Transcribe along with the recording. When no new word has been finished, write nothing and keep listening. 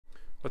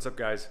What's up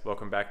guys,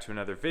 welcome back to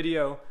another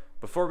video.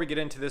 Before we get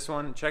into this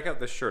one, check out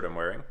this shirt I'm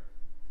wearing.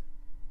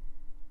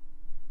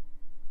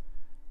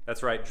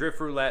 That's right,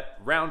 Drift Roulette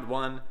Round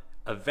 1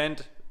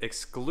 event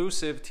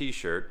exclusive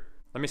t-shirt.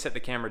 Let me set the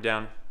camera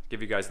down,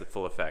 give you guys the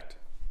full effect.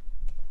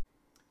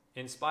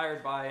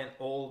 Inspired by an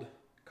old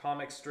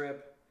comic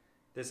strip.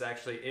 This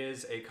actually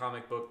is a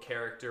comic book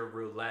character,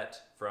 Roulette,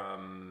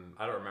 from,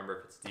 I don't remember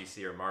if it's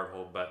DC or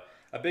Marvel, but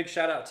a big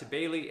shout out to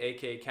Bailey,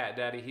 aka Cat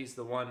Daddy. He's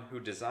the one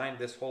who designed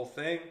this whole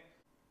thing.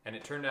 And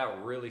it turned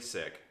out really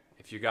sick.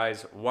 If you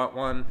guys want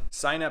one,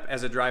 sign up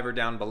as a driver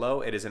down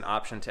below. It is an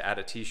option to add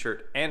a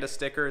t-shirt and a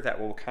sticker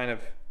that will kind of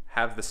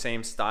have the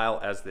same style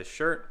as this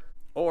shirt,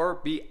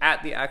 or be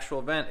at the actual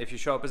event. If you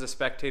show up as a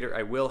spectator,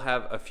 I will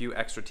have a few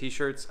extra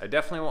t-shirts. I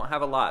definitely won't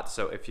have a lot,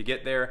 so if you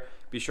get there,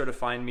 be sure to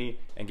find me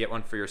and get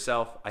one for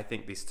yourself. I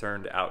think these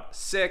turned out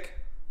sick.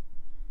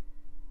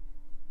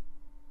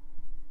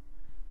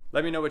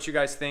 Let me know what you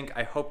guys think.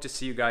 I hope to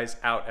see you guys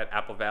out at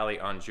Apple Valley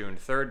on June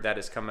 3rd. That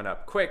is coming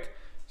up quick.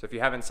 So if you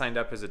haven't signed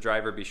up as a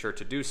driver, be sure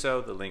to do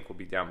so. The link will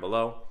be down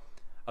below.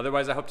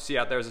 Otherwise, I hope to see you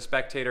out there as a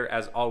spectator.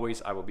 As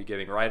always, I will be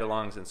giving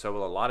ride-alongs, and so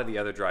will a lot of the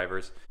other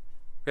drivers.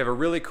 We have a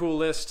really cool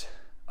list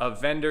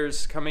of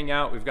vendors coming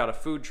out. We've got a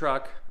food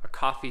truck, a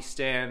coffee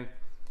stand.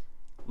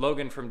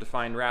 Logan from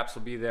Defined Wraps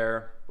will be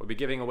there. We'll be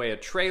giving away a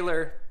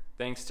trailer,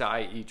 thanks to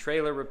IE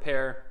Trailer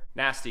Repair.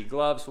 Nasty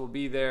Gloves will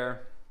be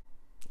there.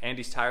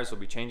 Andy's Tires will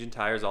be changing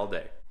tires all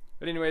day.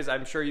 But anyways,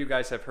 I'm sure you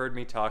guys have heard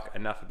me talk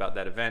enough about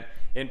that event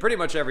in pretty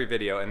much every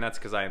video, and that's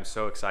because I am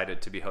so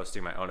excited to be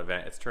hosting my own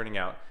event. It's turning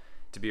out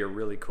to be a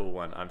really cool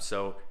one. I'm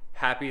so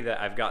happy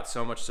that I've got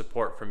so much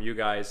support from you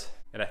guys,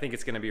 and I think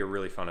it's gonna be a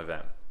really fun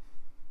event.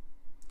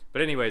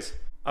 But anyways,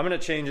 I'm gonna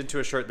change into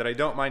a shirt that I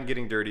don't mind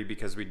getting dirty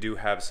because we do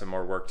have some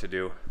more work to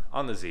do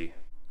on the Z.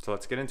 So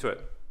let's get into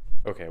it.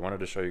 Okay, I wanted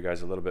to show you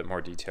guys a little bit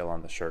more detail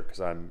on the shirt because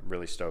I'm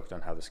really stoked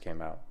on how this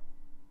came out.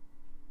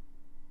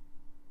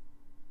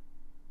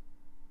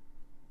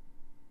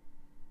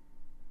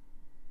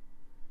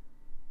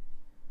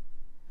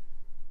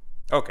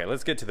 Okay,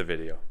 let's get to the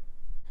video.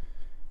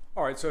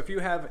 All right, so if you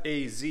have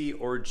a Z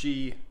or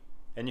G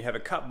and you have a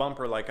cut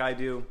bumper like I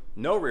do,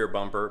 no rear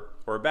bumper,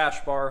 or a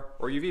bash bar,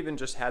 or you've even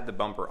just had the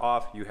bumper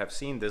off, you have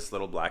seen this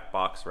little black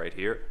box right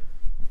here.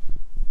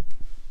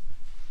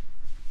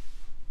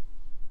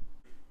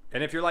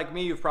 And if you're like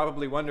me, you've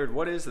probably wondered,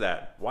 what is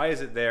that? Why is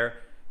it there?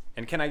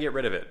 And can I get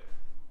rid of it?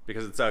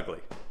 Because it's ugly.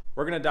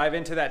 We're gonna dive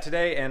into that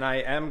today, and I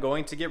am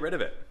going to get rid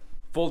of it.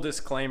 Full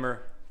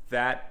disclaimer,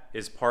 that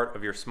is part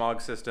of your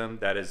smog system.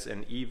 That is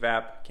an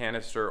EVAP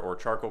canister or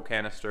charcoal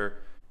canister.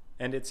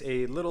 And it's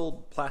a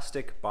little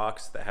plastic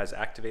box that has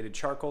activated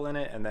charcoal in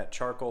it, and that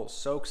charcoal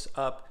soaks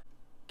up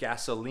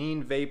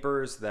gasoline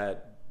vapors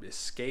that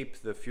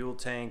escape the fuel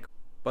tank.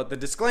 But the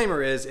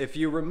disclaimer is, if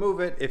you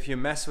remove it, if you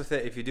mess with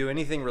it, if you do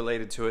anything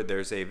related to it,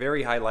 there's a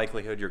very high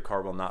likelihood your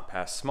car will not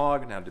pass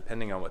smog. Now,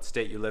 depending on what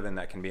state you live in,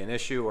 that can be an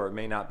issue, or it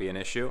may not be an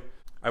issue.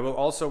 I will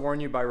also warn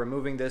you, by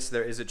removing this,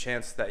 there is a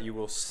chance that you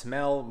will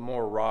smell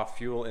more raw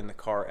fuel in the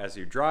car as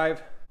you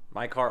drive.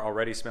 My car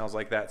already smells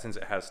like that since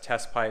it has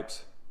test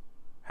pipes.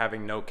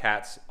 Having no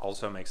cats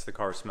also makes the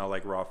car smell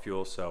like raw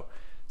fuel, so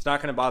it's not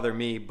gonna bother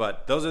me,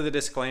 but those are the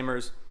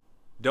disclaimers.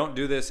 Don't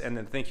do this and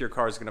then think your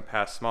car is gonna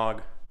pass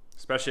smog,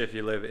 especially if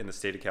you live in the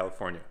state of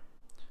California.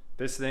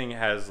 This thing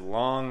has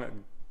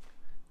long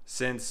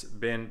since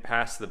been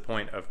past the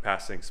point of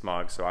passing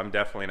smog, so I'm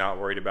definitely not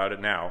worried about it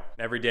now.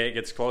 Every day it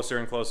gets closer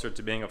and closer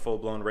to being a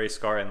full-blown race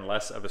car and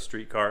less of a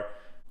street car.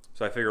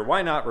 So I figure,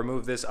 why not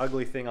remove this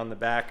ugly thing on the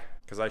back,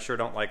 because I sure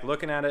don't like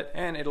looking at it,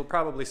 and it'll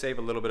probably save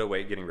a little bit of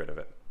weight getting rid of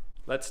it.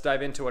 Let's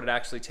dive into what it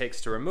actually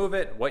takes to remove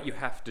it, what you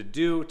have to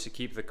do to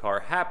keep the car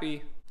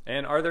happy,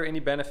 and are there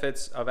any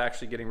benefits of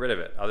actually getting rid of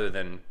it, other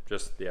than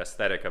just the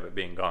aesthetic of it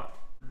being gone.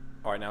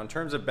 All right, now in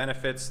terms of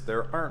benefits,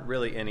 there aren't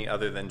really any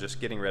other than just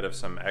getting rid of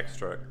some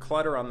extra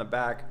clutter on the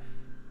back,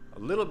 a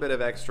little bit of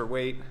extra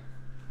weight.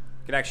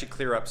 You can actually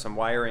clear up some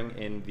wiring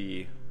in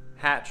the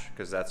hatch,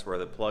 because that's where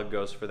the plug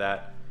goes for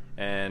that.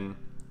 And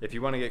if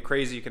you want to get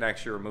crazy, you can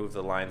actually remove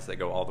the lines that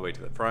go all the way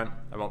to the front.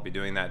 I won't be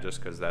doing that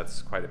just because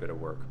that's quite a bit of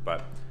work.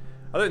 But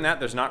other than that,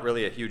 there's not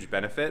really a huge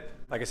benefit.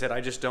 Like I said, I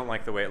just don't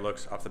like the way it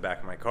looks off the back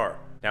of my car.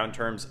 Now in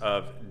terms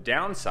of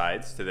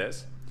downsides to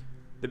this,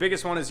 the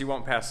biggest one is you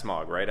won't pass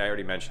smog, right? I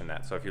already mentioned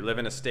that. So if you live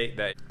in a state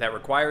that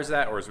requires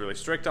that or is really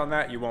strict on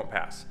that, you won't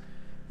pass.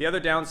 The other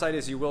downside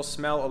is you will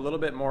smell a little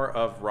bit more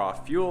of raw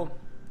fuel.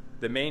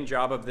 The main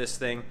job of this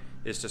thing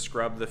is to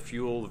scrub the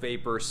fuel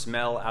vapor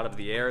smell out of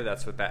the air.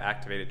 That's what that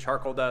activated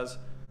charcoal does.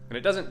 And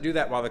it doesn't do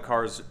that while the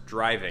car's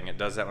driving. It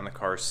does that when the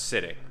car's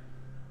sitting.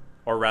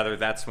 Or rather,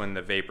 that's when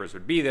the vapors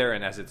would be there,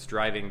 and as it's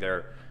driving,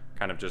 they're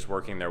kind of just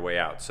working their way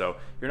out. So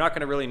you're not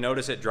gonna really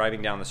notice it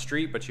driving down the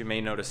street, but you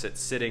may notice it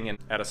sitting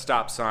at a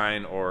stop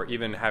sign, or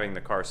even having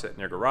the car sit in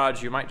your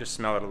garage. You might just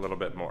smell it a little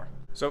bit more.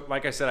 So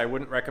like I said, I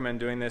wouldn't recommend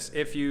doing this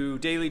if you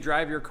daily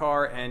drive your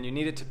car and you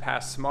need it to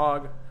pass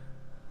smog.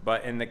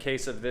 But in the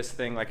case of this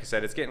thing, like I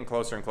said, it's getting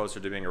closer and closer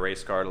to being a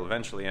race car. It'll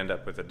eventually end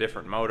up with a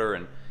different motor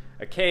and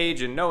a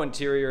cage and no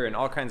interior and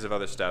all kinds of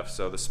other stuff,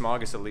 so the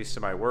smog is the least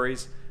of my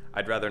worries.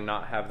 I'd rather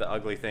not have the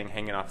ugly thing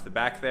hanging off the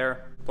back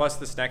there. Plus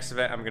this next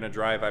event I'm gonna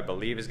drive, I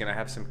believe, is gonna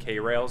have some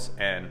K-rails,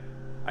 and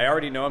I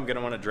already know I'm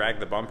gonna wanna drag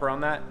the bumper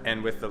on that,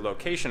 and with the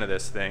location of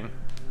this thing,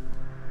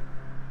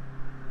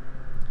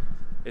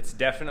 it's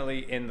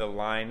definitely in the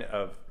line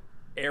of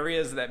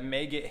areas that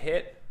may get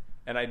hit,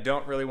 and I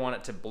don't really want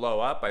it to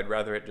blow up. I'd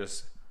rather it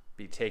just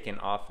be taken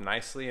off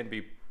nicely and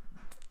be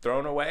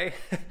thrown away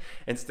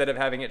instead of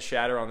having it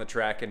shatter on the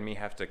track and me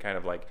have to kind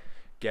of like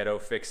ghetto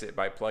fix it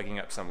by plugging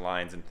up some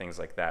lines and things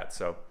like that.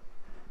 So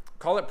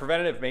call it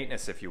preventative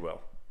maintenance, if you will.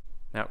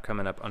 Now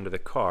coming up under the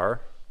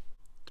car,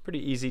 it's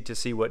pretty easy to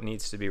see what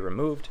needs to be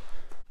removed.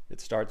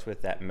 It starts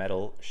with that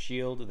metal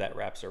shield that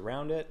wraps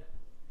around it.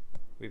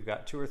 We've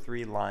got 2 or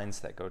 3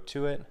 lines that go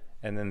to it,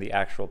 and then the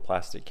actual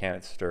plastic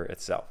canister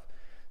itself.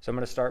 So I'm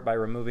going to start by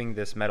removing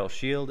this metal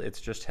shield. It's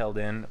just held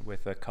in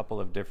with a couple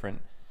of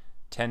different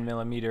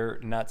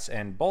 10mm nuts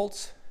and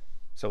bolts.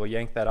 So we'll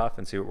yank that off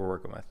and see what we're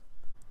working with.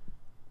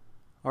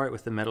 All right,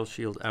 with the metal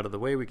shield out of the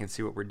way, we can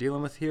see what we're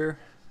dealing with here.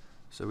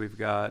 So we've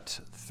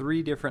got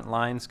 3 different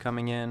lines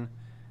coming in.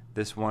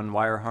 This one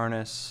wire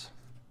harness,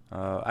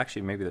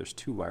 actually maybe there's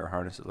 2 wire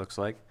harness it looks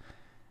like.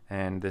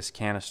 And this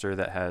canister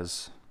that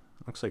has,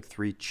 looks like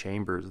 3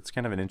 chambers. It's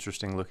kind of an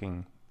interesting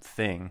looking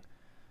thing.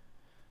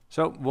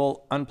 So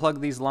we'll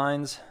unplug these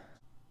lines,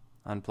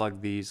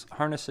 unplug these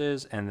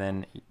harnesses, and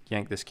then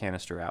yank this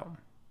canister out.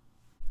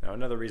 Now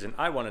another reason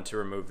I wanted to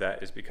remove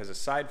that is because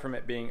aside from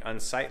it being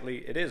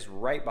unsightly, it is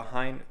right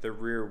behind the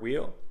rear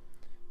wheel,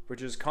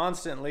 which is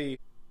constantly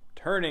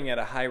turning at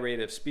a high rate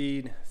of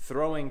speed,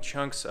 throwing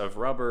chunks of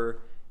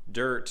rubber,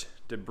 dirt,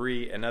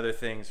 debris, and other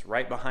things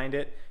right behind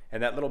it,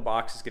 and that little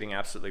box is getting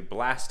absolutely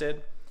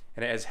blasted,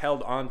 and it has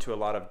held on to a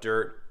lot of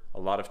dirt, a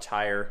lot of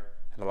tire,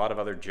 and a lot of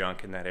other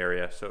junk in that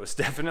area. So it was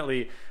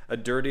definitely a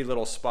dirty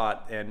little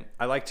spot, and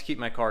I like to keep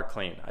my car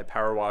clean. I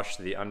power wash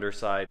the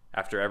underside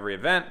after every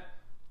event,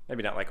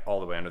 maybe not like all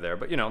the way under there,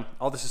 but you know,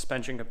 all the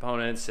suspension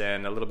components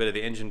and a little bit of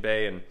the engine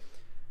bay, and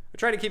I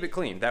try to keep it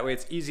clean. That way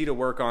it's easy to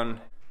work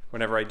on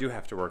whenever I do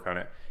have to work on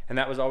it. And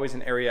that was always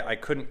an area I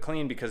couldn't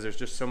clean because there's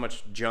just so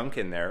much junk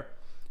in there,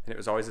 and it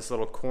was always this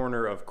little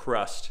corner of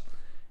crust,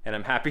 and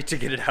I'm happy to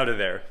get it out of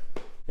there.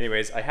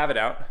 Anyways, I have it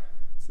out.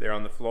 It's there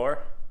on the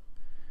floor.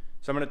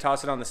 So I'm going to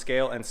toss it on the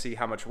scale and see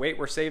how much weight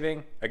we're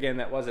saving. Again,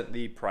 that wasn't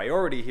the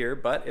priority here,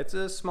 but it's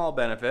a small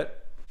benefit.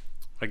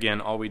 Again,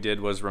 all we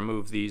did was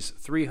remove these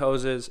 3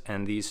 hoses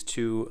and these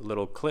 2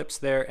 little clips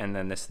there, and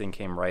then this thing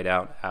came right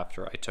out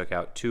after I took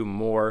out 2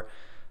 more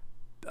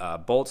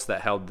bolts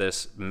that held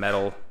this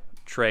metal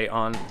tray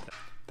on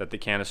that the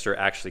canister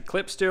actually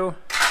clips to.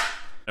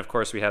 And of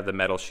course, we have the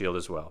metal shield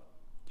as well.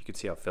 You can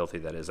see how filthy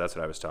that is. That's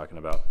what I was talking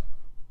about.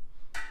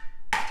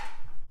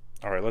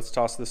 All right, let's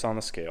toss this on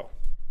the scale.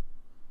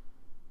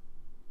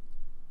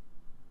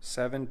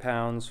 7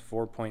 pounds,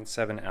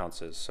 4.7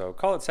 ounces. So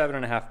call it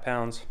 7.5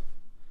 pounds.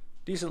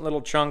 Decent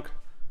little chunk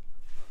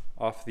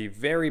off the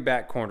very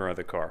back corner of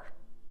the car.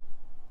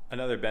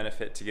 Another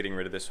benefit to getting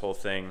rid of this whole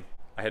thing,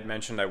 I had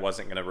mentioned I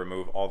wasn't going to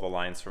remove all the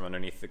lines from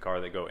underneath the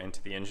car that go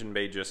into the engine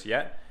bay just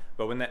yet,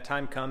 but when that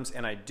time comes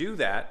and I do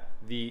that,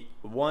 the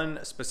one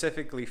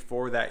specifically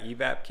for that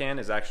EVAP can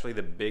is actually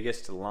the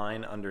biggest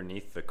line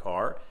underneath the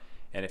car.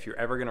 And if you're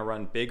ever going to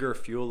run bigger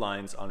fuel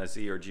lines on a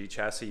Z or G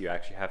chassis, you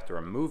actually have to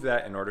remove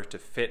that in order to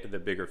fit the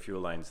bigger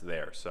fuel lines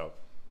there. So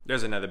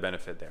there's another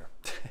benefit there.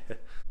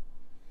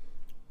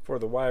 For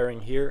the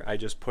wiring here, I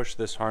just push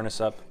this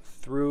harness up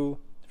through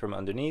from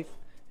underneath,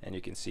 and you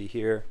can see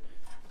here.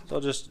 So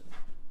I'll just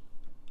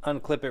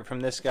unclip it from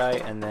this guy,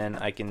 and then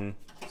I can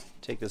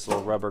take this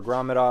little rubber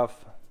grommet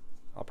off.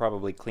 I'll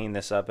probably clean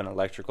this up and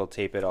electrical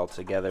tape it all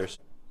together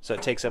so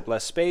it takes up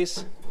less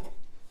space.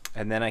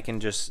 And then I can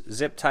just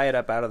zip tie it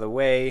up out of the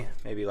way,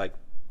 maybe like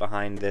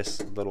behind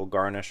this little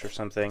garnish or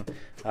something,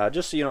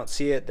 just so you don't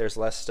see it. There's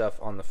less stuff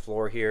on the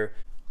floor here.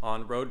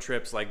 On road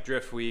trips like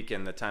Drift Week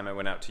and the time I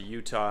went out to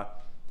Utah,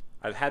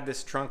 I've had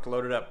this trunk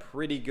loaded up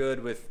pretty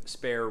good with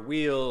spare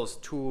wheels,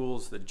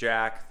 tools, the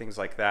jack, things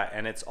like that,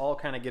 and it's all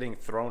kind of getting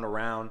thrown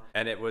around,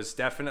 and it was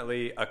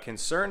definitely a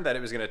concern that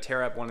it was going to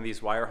tear up one of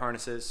these wire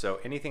harnesses. So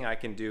anything I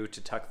can do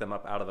to tuck them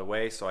up out of the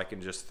way so I can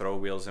just throw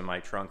wheels in my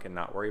trunk and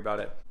not worry about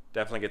it,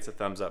 definitely gets a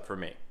thumbs up for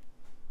me.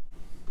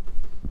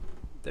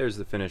 There's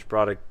the finished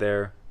product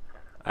there.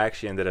 I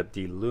actually ended up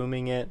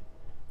deluming it,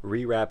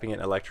 rewrapping it in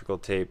electrical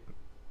tape,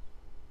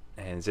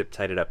 and zip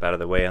tied it up out of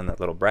the way on that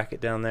little bracket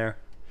down there.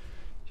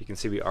 You can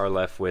see we are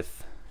left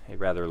with a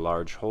rather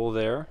large hole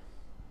there.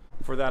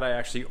 For that, I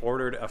actually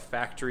ordered a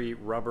factory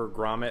rubber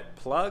grommet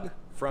plug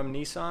from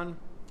Nissan.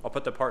 I'll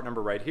put the part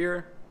number right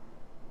here.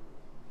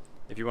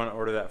 If you want to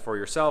order that for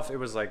yourself, it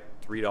was like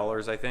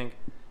 $3, I think.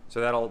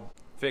 So that'll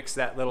fix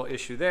that little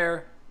issue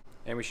there,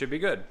 and we should be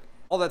good.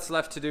 All that's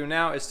left to do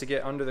now is to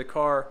get under the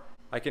car.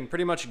 I can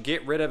pretty much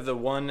get rid of the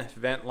one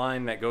vent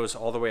line that goes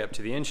all the way up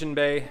to the engine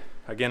bay.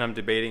 Again, I'm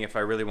debating if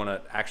I really want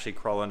to actually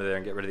crawl under there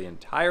and get rid of the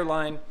entire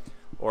line,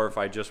 or if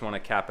I just want to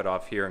cap it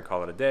off here and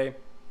call it a day.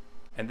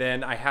 And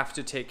then I have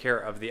to take care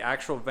of the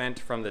actual vent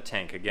from the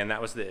tank. Again,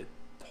 that was the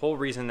whole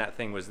reason that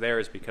thing was there,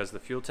 is because the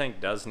fuel tank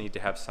does need to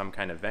have some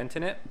kind of vent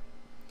in it.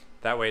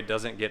 That way it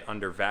doesn't get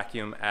under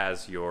vacuum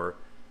as your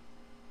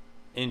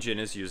engine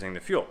is using the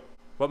fuel.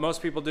 What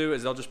most people do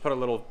is they'll just put a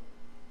little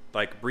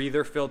like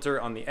breather filter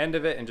on the end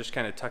of it and just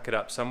kind of tuck it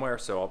up somewhere.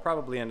 So I'll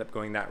probably end up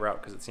going that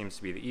route because it seems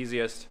to be the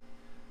easiest.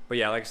 But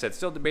yeah, like I said,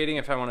 still debating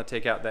if I want to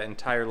take out that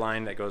entire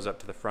line that goes up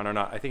to the front or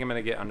not. I think I'm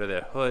going to get under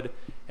the hood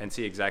and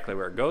see exactly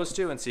where it goes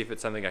to and see if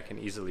it's something I can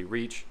easily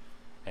reach.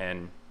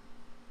 And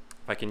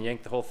if I can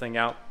yank the whole thing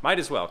out, might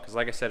as well, because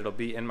like I said, it'll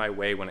be in my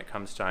way when it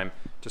comes time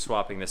to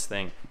swapping this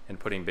thing and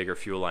putting bigger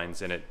fuel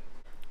lines in it,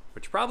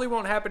 which probably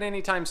won't happen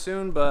anytime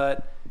soon,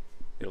 but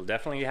it'll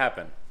definitely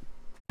happen.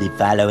 The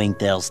following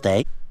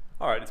Thursday.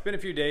 All right, it's been a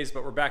few days,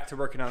 but we're back to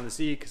working on the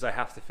Z because I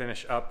have to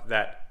finish up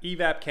that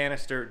EVAP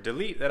canister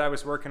delete that I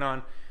was working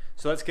on.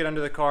 So let's get under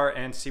the car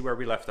and see where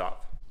we left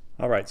off.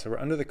 All right, so we're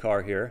under the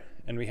car here,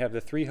 and we have the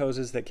 3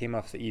 hoses that came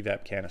off the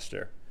EVAP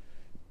canister.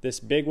 This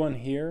big one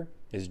here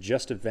is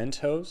just a vent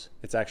hose.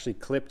 It's actually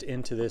clipped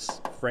into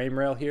this frame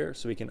rail here,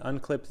 so we can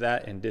unclip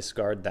that and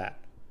discard that.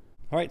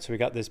 All right, so we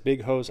got this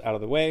big hose out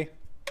of the way.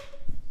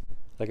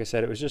 Like I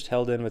said, it was just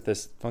held in with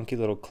this funky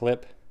little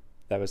clip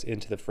that was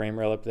into the frame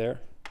rail up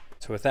there.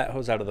 So with that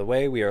hose out of the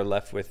way, we are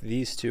left with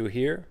these 2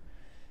 here.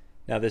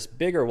 Now this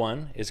bigger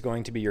one is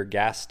going to be your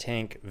gas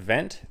tank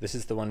vent. This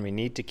is the one we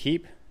need to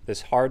keep. The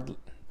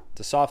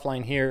soft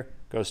line here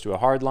goes to a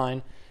hard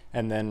line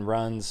and then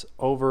runs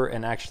over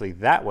and actually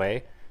that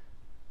way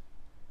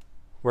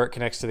where it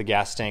connects to the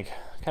gas tank,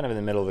 kind of in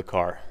the middle of the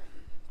car.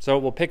 So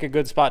we'll pick a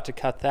good spot to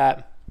cut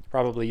that,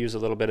 probably use a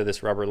little bit of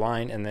this rubber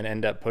line, and then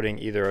end up putting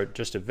either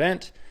just a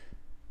vent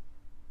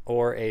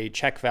or a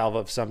check valve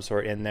of some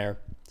sort in there.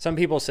 Some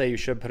people say you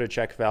should put a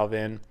check valve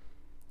in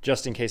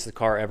just in case the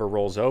car ever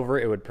rolls over.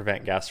 It would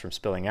prevent gas from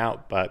spilling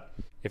out, but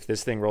if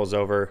this thing rolls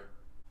over,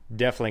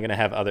 definitely going to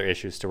have other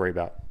issues to worry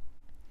about.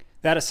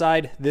 That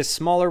aside, this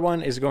smaller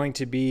one is going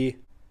to be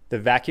the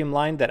vacuum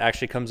line that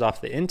actually comes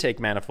off the intake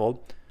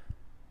manifold,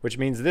 which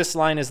means this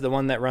line is the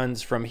one that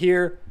runs from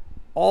here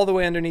all the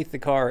way underneath the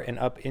car and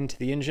up into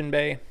the engine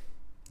bay.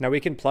 Now we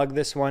can plug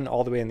this one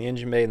all the way in the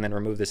engine bay and then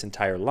remove this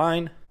entire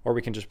line, or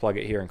we can just plug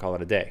it here and call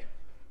it a day.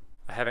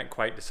 I haven't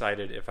quite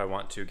decided if I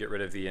want to get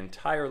rid of the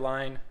entire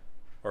line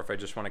or if I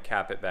just want to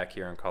cap it back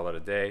here and call it a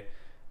day.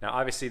 Now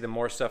obviously the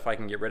more stuff I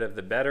can get rid of,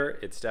 the better.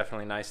 It's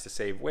definitely nice to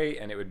save weight,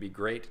 and it would be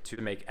great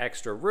to make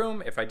extra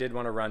room if I did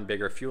want to run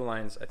bigger fuel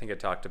lines. I think I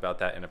talked about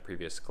that in a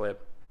previous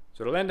clip.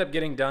 So it'll end up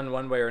getting done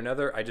one way or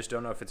another. I just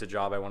don't know if it's a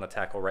job I want to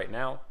tackle right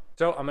now.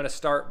 So I'm going to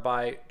start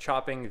by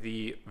chopping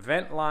the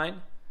vent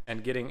line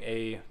and getting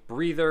a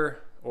breather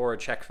or a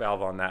check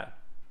valve on that.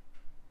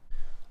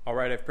 All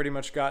right, I've pretty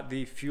much got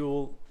the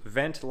fuel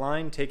vent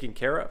line taken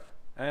care of,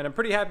 and I'm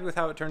pretty happy with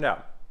how it turned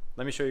out.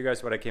 Let me show you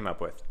guys what I came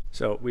up with.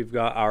 So we've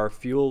got our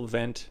fuel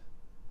vent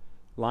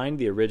line,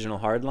 the original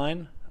hard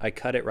line. I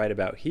cut it right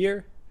about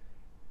here.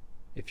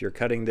 If you're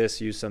cutting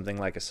this, use something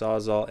like a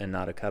Sawzall and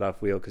not a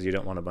cutoff wheel because you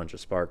don't want a bunch of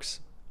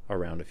sparks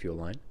around a fuel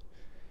line.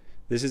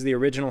 This is the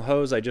original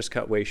hose. I just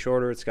cut way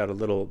shorter. It's got a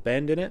little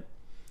bend in it.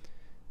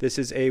 This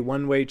is a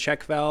one-way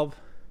check valve.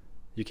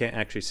 You can't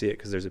actually see it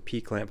because there's a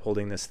P-clamp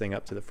holding this thing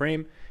up to the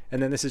frame.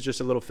 And then this is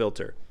just a little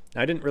filter.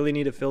 Now, I didn't really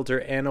need a filter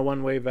and a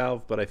one-way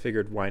valve, but I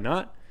figured why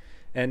not?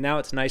 And now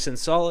it's nice and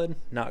solid,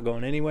 not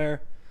going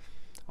anywhere.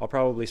 I'll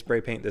probably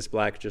spray paint this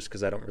black just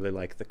because I don't really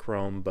like the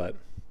chrome, but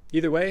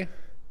either way,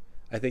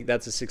 I think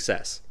that's a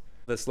success.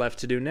 What's left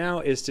to do now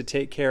is to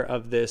take care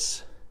of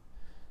this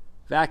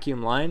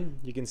vacuum line.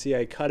 You can see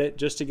I cut it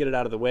just to get it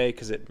out of the way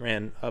because it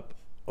ran up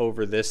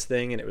over this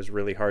thing and it was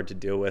really hard to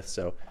deal with.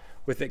 So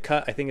with it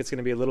cut, I think it's going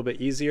to be a little bit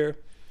easier.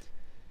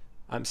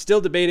 I'm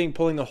still debating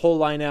pulling the whole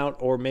line out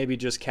or maybe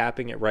just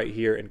capping it right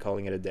here and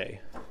calling it a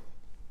day.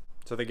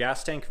 So the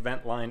gas tank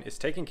vent line is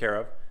taken care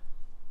of,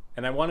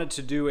 and I wanted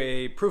to do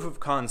a proof of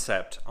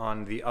concept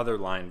on the other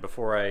line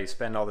before I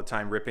spend all the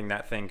time ripping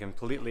that thing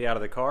completely out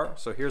of the car.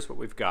 So here's what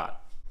we've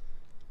got.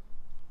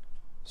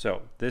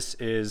 So this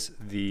is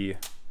the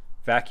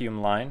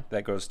vacuum line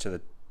that goes to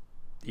the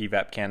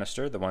EVAP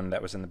canister, the one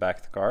that was in the back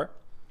of the car.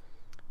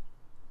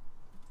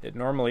 It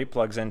normally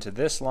plugs into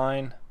this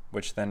line,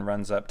 which then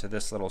runs up to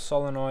this little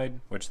solenoid,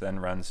 which then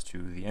runs to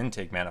the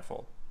intake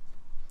manifold.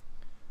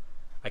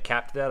 I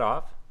capped that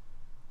off.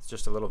 It's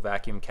just a little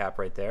vacuum cap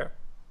right there.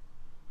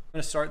 I'm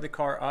going to start the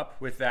car up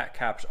with that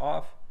capped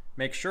off.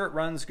 Make sure it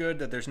runs good,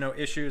 that there's no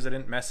issues, I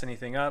didn't mess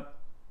anything up.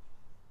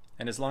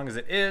 And as long as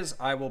it is,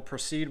 I will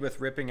proceed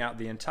with ripping out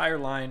the entire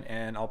line,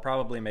 and I'll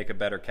probably make a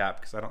better cap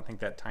because I don't think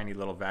that tiny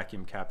little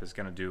vacuum cap is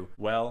going to do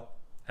well,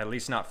 at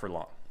least not for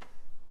long.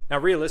 Now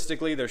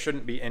realistically, there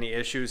shouldn't be any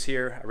issues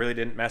here. I really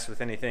didn't mess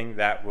with anything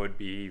that would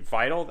be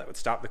vital, that would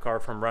stop the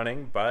car from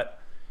running, but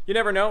you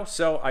never know,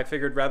 so I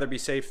figured rather be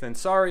safe than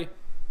sorry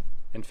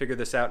and figure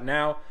this out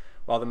now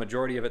while the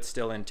majority of it's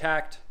still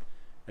intact,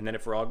 and then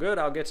if we're all good,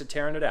 I'll get to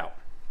tearing it out.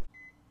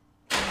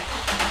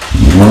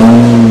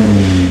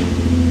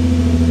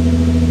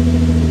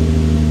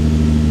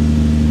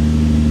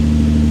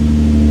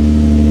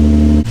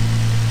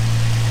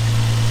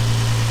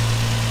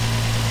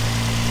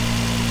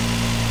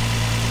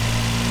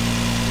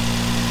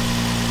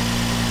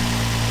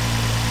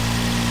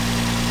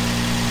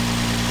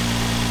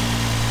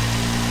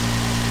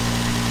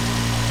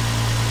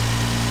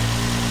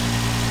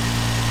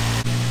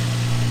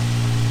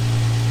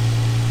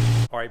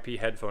 RIP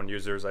headphone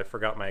users, I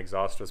forgot my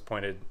exhaust was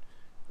pointed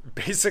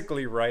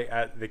basically right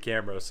at the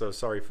camera, so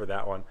sorry for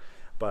that one.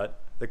 But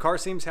the car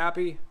seems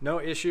happy, no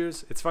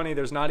issues. It's funny,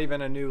 there's not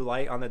even a new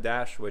light on the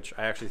dash, which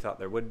I actually thought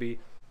there would be.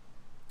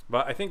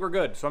 But I think we're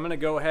good. So I'm gonna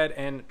go ahead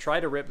and try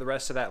to rip the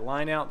rest of that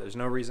line out. There's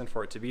no reason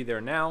for it to be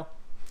there now.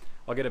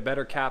 I'll get a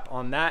better cap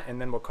on that,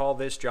 and then we'll call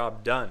this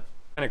job done.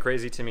 Kind of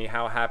crazy to me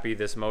how happy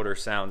this motor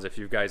sounds. If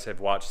you guys have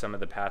watched some of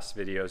the past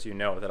videos, you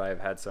know that I've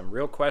had some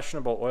real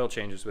questionable oil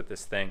changes with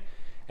this thing,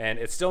 and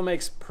it still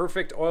makes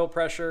perfect oil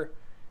pressure.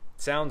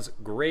 It sounds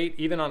great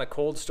even on a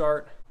cold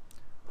start.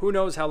 Who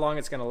knows how long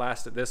it's going to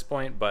last at this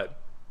point, but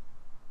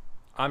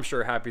I'm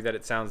sure happy that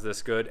it sounds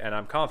this good, and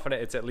I'm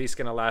confident it's at least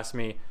going to last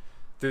me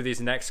through these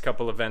next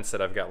couple events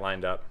that I've got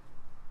lined up.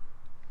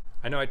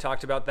 I know I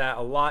talked about that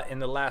a lot in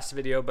the last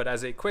video, but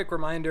as a quick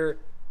reminder,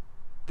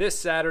 this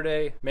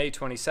Saturday, May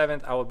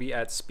 27th, I will be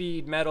at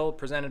Speed Metal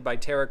presented by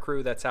Terra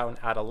Crew. That's out in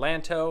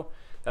Adelanto.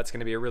 That's going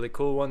to be a really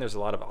cool one. There's a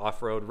lot of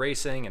off-road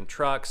racing and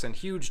trucks and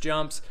huge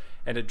jumps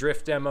and a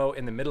drift demo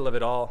in the middle of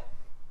it all.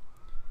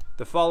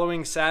 The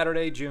following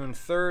Saturday, June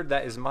 3rd,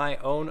 that is my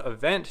own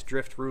event,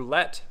 Drift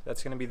Roulette.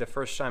 That's going to be the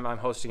first time I'm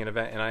hosting an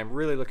event, and I'm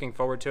really looking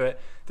forward to it.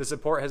 The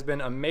support has been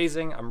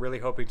amazing. I'm really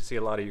hoping to see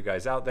a lot of you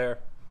guys out there.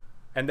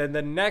 And then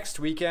the next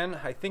weekend,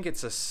 I think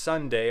it's a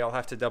Sunday, I'll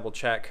have to double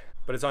check,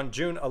 but it's on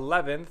June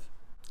 11th.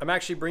 I'm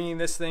actually bringing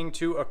this thing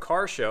to a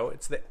car show.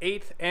 It's the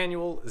 8th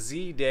annual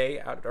Z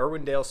Day out at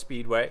Irwindale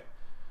Speedway,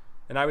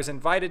 and I was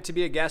invited to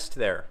be a guest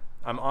there.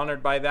 I'm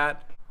honored by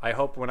that. I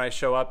hope when I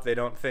show up they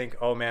don't think,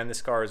 oh man,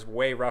 this car is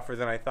way rougher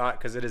than I thought,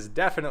 because it is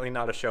definitely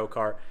not a show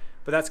car.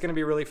 But that's going to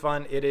be really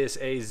fun. It is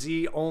a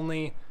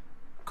Z-only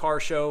car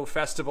show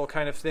festival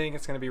kind of thing.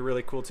 It's going to be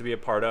really cool to be a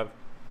part of.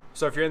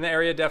 So if you're in the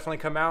area, definitely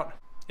come out.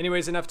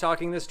 Anyways, enough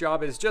talking. This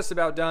job is just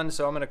about done,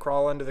 so I'm going to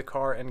crawl under the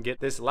car and get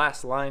this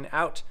last line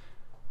out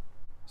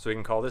so we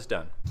can call this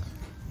done.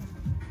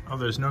 Oh,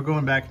 there's no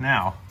going back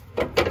now.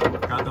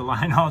 Got the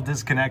line all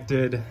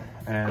disconnected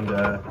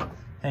and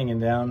hanging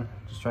down.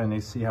 Just trying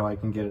to see how I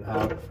can get it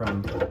out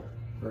from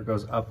where it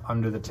goes up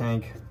under the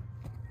tank.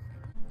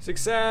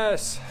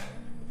 Success!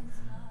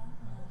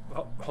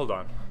 Oh, hold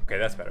on. Okay,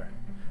 that's better.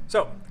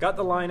 So, got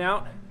the line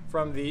out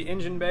from the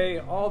engine bay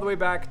all the way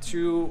back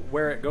to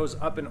where it goes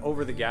up and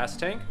over the gas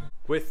tank,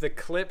 with the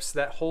clips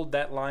that hold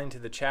that line to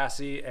the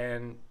chassis,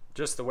 and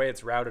just the way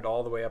it's routed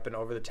all the way up and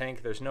over the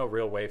tank, there's no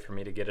real way for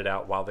me to get it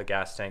out while the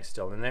gas tank's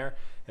still in there,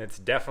 and it's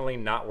definitely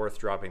not worth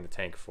dropping the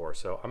tank for.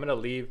 So I'm gonna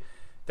leave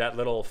that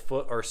little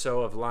foot or so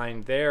of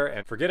line there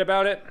and forget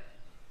about it,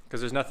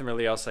 because there's nothing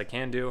really else I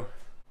can do.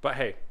 But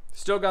hey,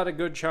 still got a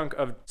good chunk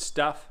of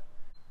stuff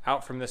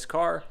out from this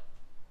car.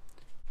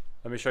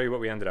 Let me show you what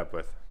we ended up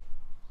with.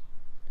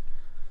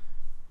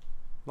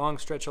 Long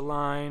stretch of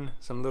line,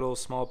 some little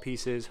small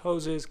pieces,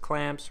 hoses,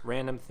 clamps,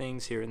 random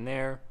things here and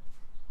there.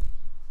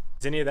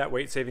 Is any of that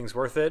weight savings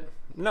worth it?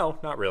 No,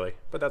 not really,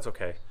 but that's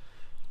okay.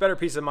 Better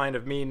peace of mind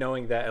of me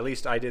knowing that at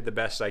least I did the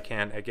best I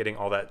can at getting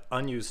all that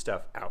unused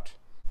stuff out.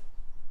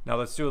 Now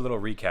let's do a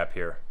little recap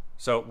here.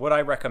 So would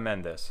I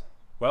recommend this?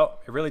 Well,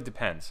 it really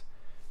depends.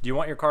 Do you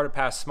want your car to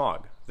pass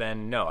smog?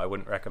 Then no, I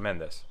wouldn't recommend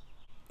this.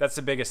 That's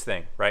the biggest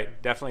thing,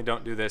 right? Definitely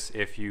don't do this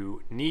if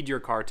you need your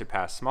car to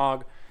pass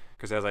smog,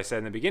 because as I said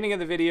in the beginning of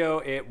the video,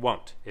 it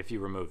won't if you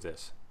remove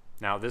this.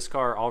 Now this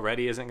car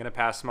already isn't going to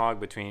pass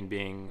smog between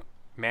being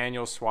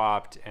manual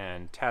swapped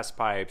and test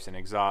pipes and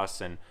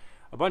exhausts and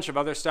a bunch of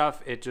other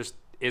stuff. It just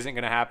isn't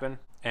going to happen,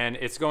 and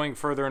it's going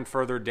further and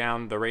further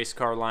down the race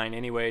car line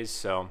anyways,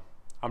 so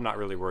I'm not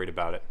really worried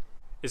about it.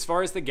 As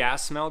far as the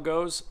gas smell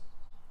goes,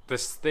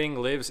 this thing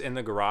lives in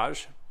the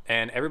garage,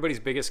 and everybody's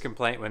biggest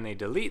complaint when they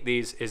delete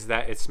these is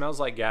that it smells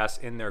like gas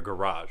in their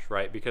garage,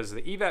 right? Because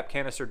the EVAP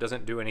canister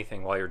doesn't do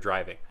anything while you're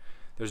driving.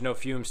 There's no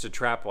fumes to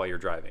trap while you're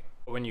driving.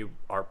 When you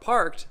are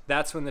parked,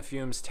 that's when the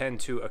fumes tend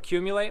to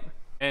accumulate.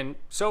 And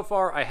so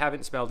far, I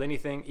haven't smelled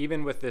anything,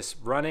 even with this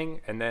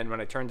running, and then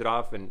when I turned it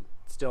off and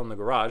still in the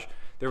garage,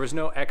 there was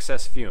no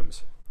excess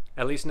fumes.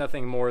 At least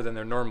nothing more than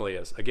there normally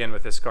is. Again,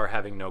 with this car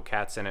having no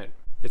cats in it.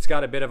 It's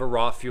got a bit of a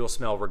raw fuel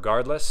smell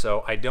regardless,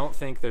 so I don't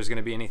think there's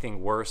gonna be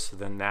anything worse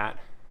than that.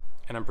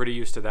 And I'm pretty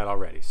used to that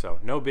already, so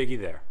no biggie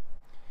there.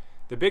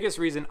 The biggest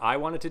reason I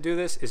wanted to do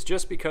this is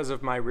just because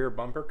of my rear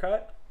bumper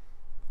cut.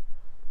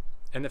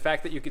 And the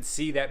fact that you could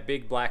see that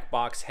big black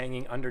box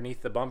hanging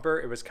underneath the bumper.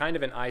 It was kind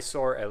of an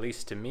eyesore, at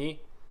least to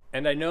me.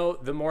 And I know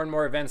the more and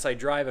more events I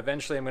drive,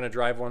 eventually I'm going to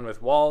drive one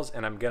with walls,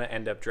 and I'm going to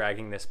end up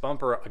dragging this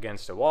bumper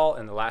against a wall,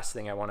 and the last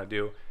thing I want to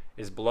do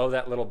is blow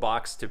that little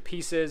box to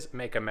pieces,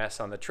 make a mess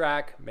on the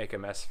track, make a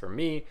mess for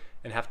me,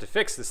 and have to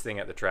fix this thing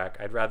at the track.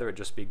 I'd rather it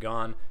just be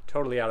gone,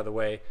 totally out of the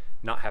way,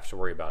 not have to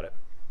worry about it.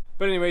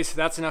 But anyways,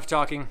 that's enough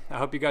talking. I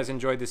hope you guys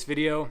enjoyed this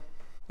video.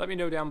 Let me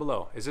know down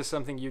below. Is this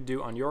something you'd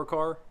do on your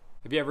car?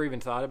 Have you ever even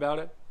thought about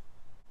it?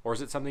 Or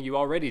is it something you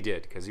already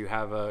did because you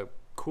have a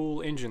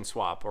cool engine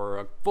swap or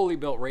a fully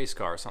built race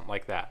car or something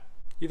like that?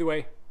 Either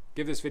way,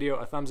 give this video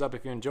a thumbs up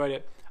if you enjoyed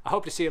it. I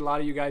hope to see a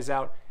lot of you guys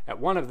out at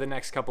one of the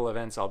next couple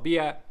events I'll be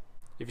at.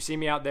 If you see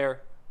me out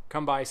there,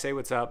 come by, say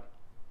what's up,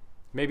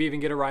 Maybe even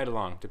get a ride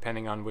along,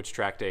 depending on which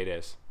track day it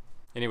is.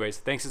 Anyways,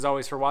 thanks as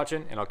always for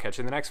watching, and I'll catch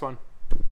you in the next one.